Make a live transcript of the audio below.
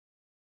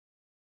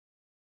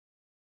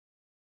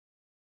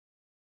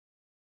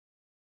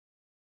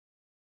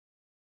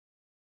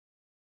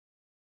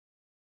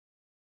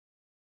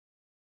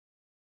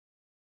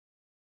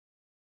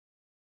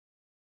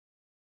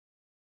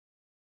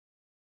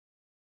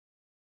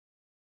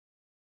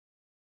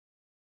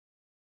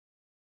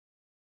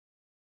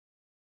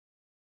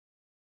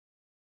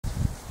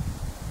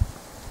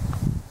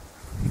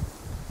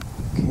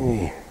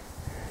Okay.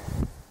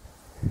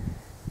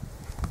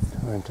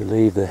 Time to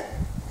leave the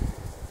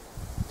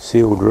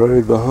sealed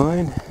road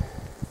behind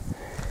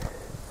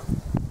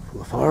for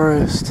the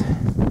forest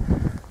and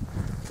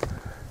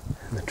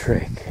the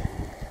trek.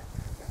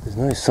 There's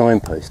no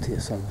signpost here,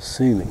 so I'm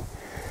assuming.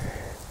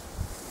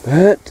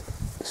 But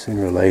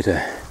sooner or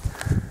later,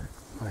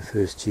 my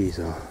first cheese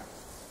are.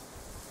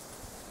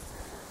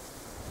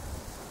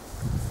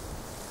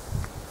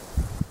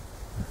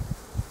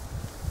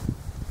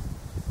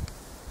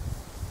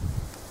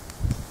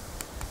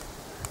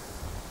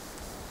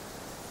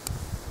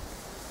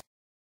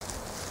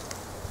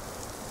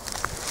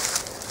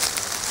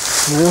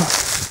 Well,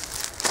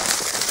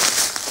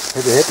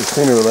 had to happen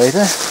sooner or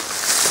later.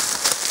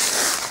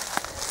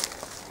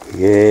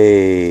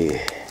 Yay!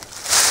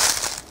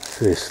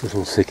 First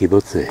little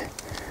Sekibutsu.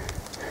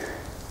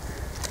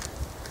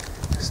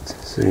 Just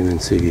zoom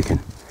and see if you can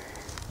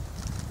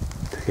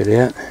pick it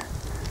out.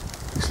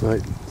 Looks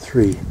like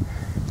 3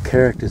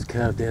 characters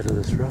carved out of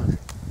this rock.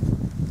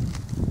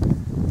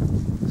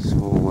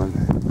 Small one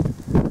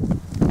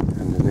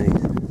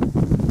underneath.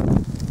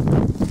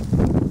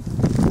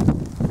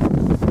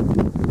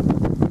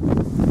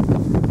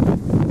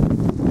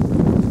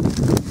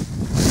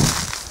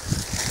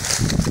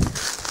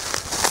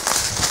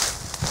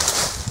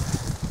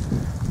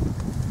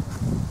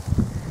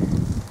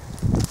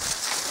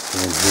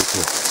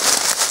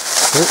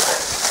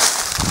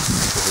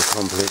 The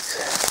complex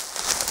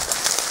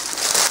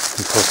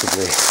and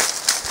possibly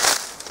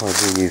find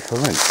a new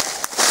find.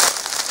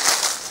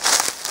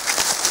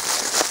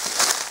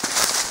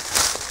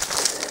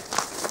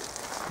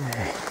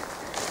 Okay.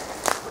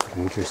 Quite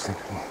an interesting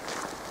little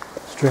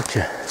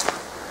structure.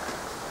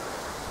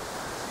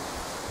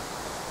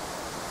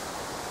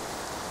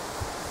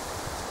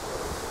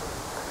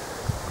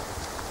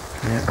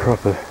 An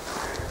outcrop of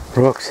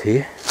rocks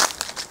here.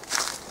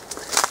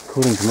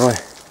 According to my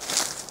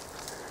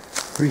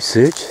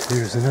research,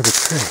 there is another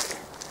track.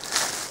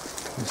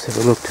 Let's have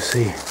a look to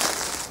see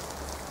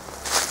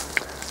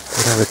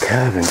what other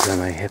carvings I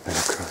may happen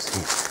across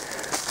here.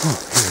 Oh,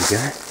 here we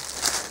go.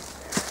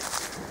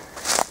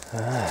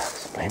 Ah,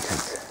 some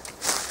lanterns.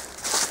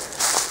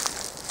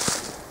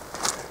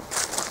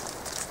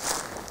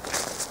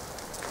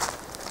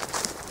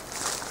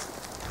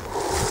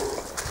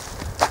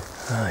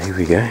 Ah, here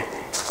we go.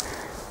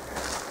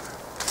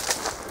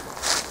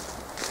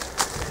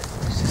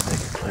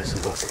 Closer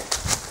look.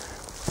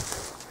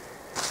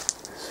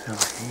 This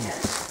fella here.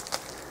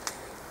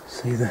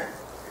 See the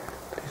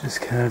letters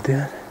carved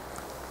out?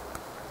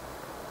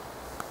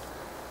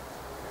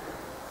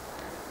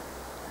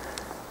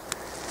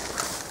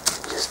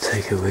 Just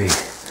take a wee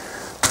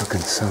look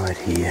inside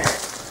here.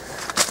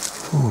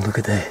 Oh, look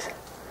at that.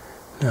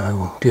 No, I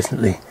will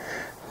definitely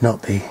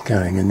not be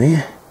going in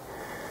there.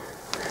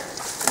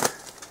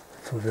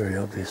 For very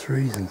obvious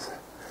reasons.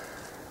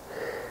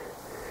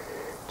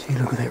 Gee,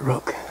 look at that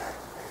rock.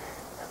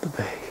 The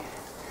back.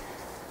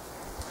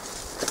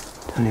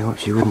 Tell you what,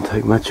 she wouldn't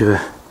take much of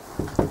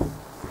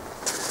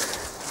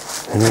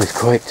an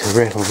earthquake to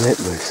rattle that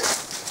loose.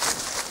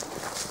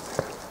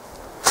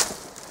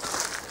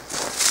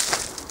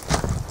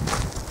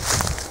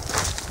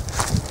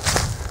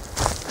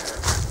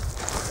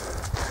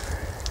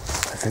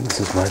 I think this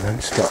is my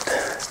lunch spot.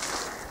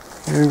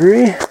 You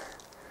agree?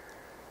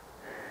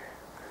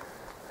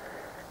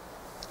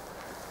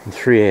 In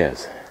 3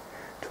 hours,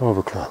 12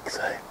 o'clock,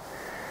 so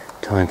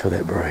time for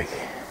that break.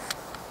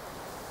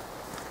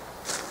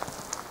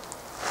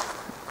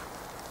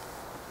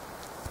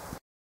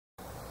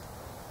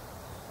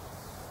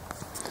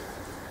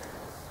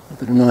 A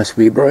bit of a nice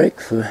wee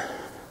break for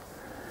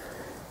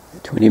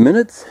 20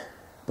 minutes,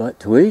 bite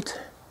to eat.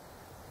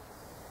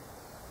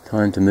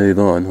 Time to move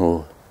on,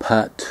 or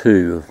part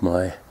 2 of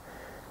my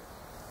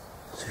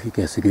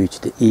Shigarakicho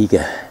to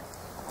Iga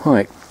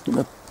hike.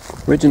 The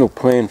original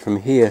plan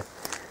from here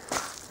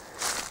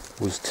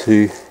was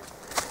to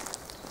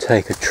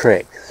take a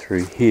track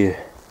through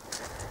here.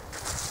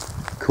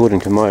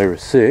 According to my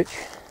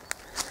research,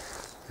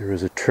 there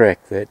is a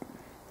track that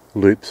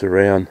loops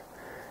around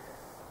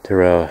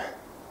Tarao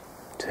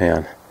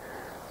town.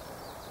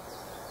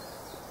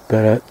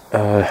 But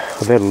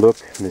I've had a look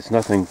and there's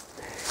nothing,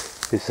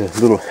 there's a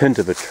little hint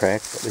of a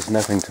track, but there's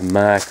nothing to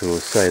mark or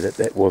say that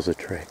that was a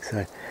track.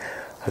 So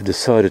I've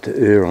decided to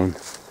err on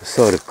the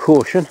side of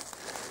caution,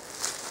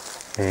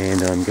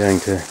 and I'm going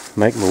to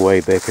make my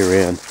way back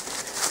around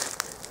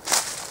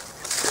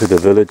to the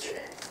village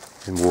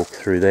and walk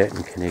through that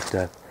and connect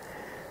up.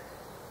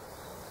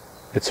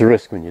 It's a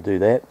risk when you do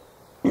that.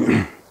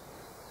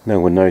 No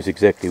one knows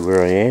exactly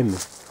where I am.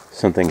 If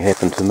something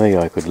happened to me,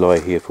 I could lie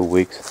here for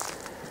weeks.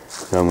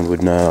 No one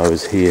would know I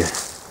was here.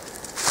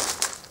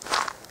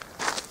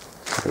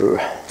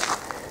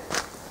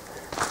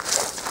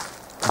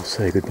 I'll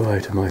say goodbye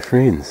to my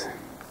friends.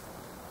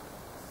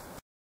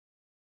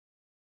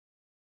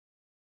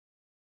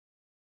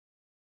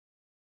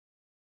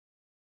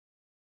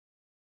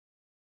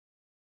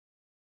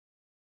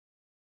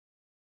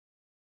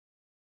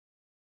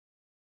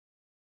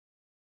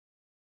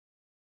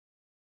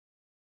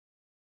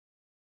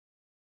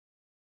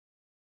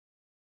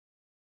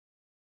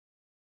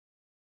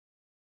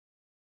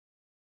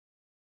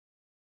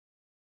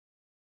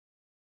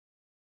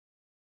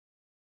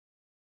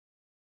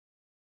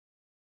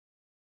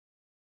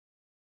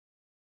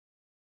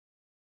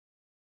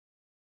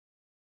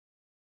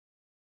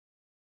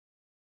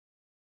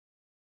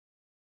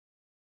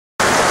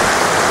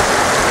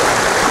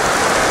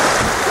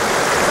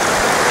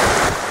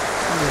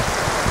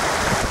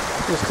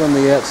 on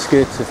the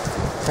outskirts of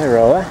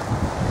Tarao.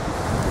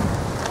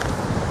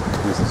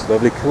 There's this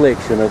lovely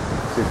collection of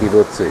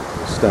Sekibutsu,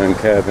 stone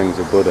carvings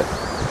of Buddha.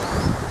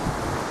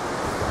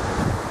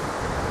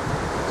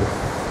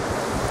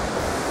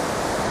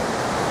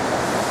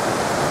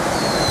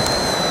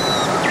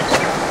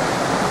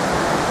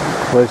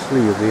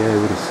 Closely you'll be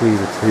able to see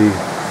the two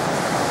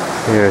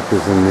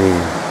characters in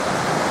there.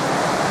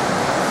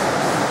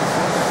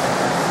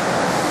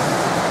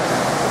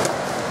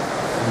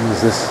 And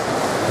there's this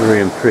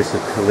very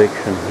impressive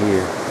collection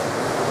here.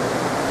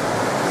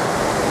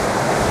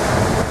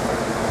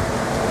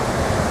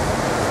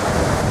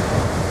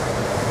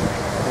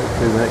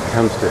 Hopefully when it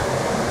comes to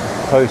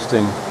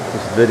posting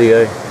this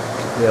video,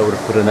 I'll be able to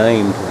put a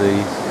name to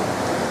these.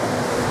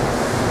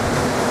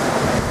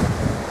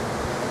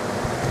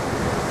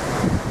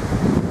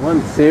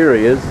 One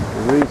theory is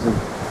the reason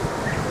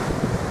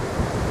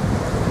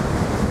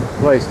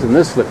placed in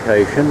this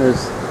location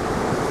is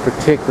to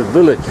protect the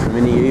village from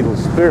any evil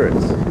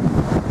spirits.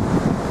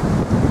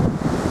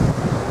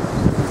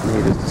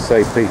 Needless to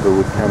say, people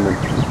would come and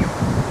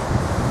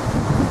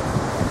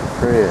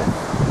prayer.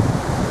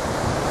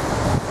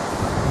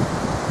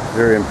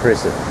 Very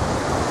impressive.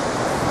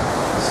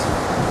 This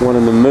one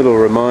in the middle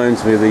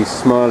reminds me of the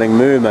Smiling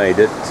Mermaid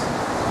at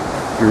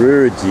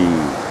Shigarakicho,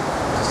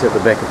 just at the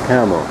back of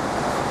Kamo.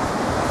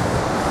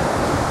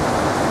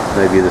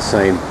 Maybe the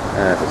same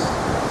artist.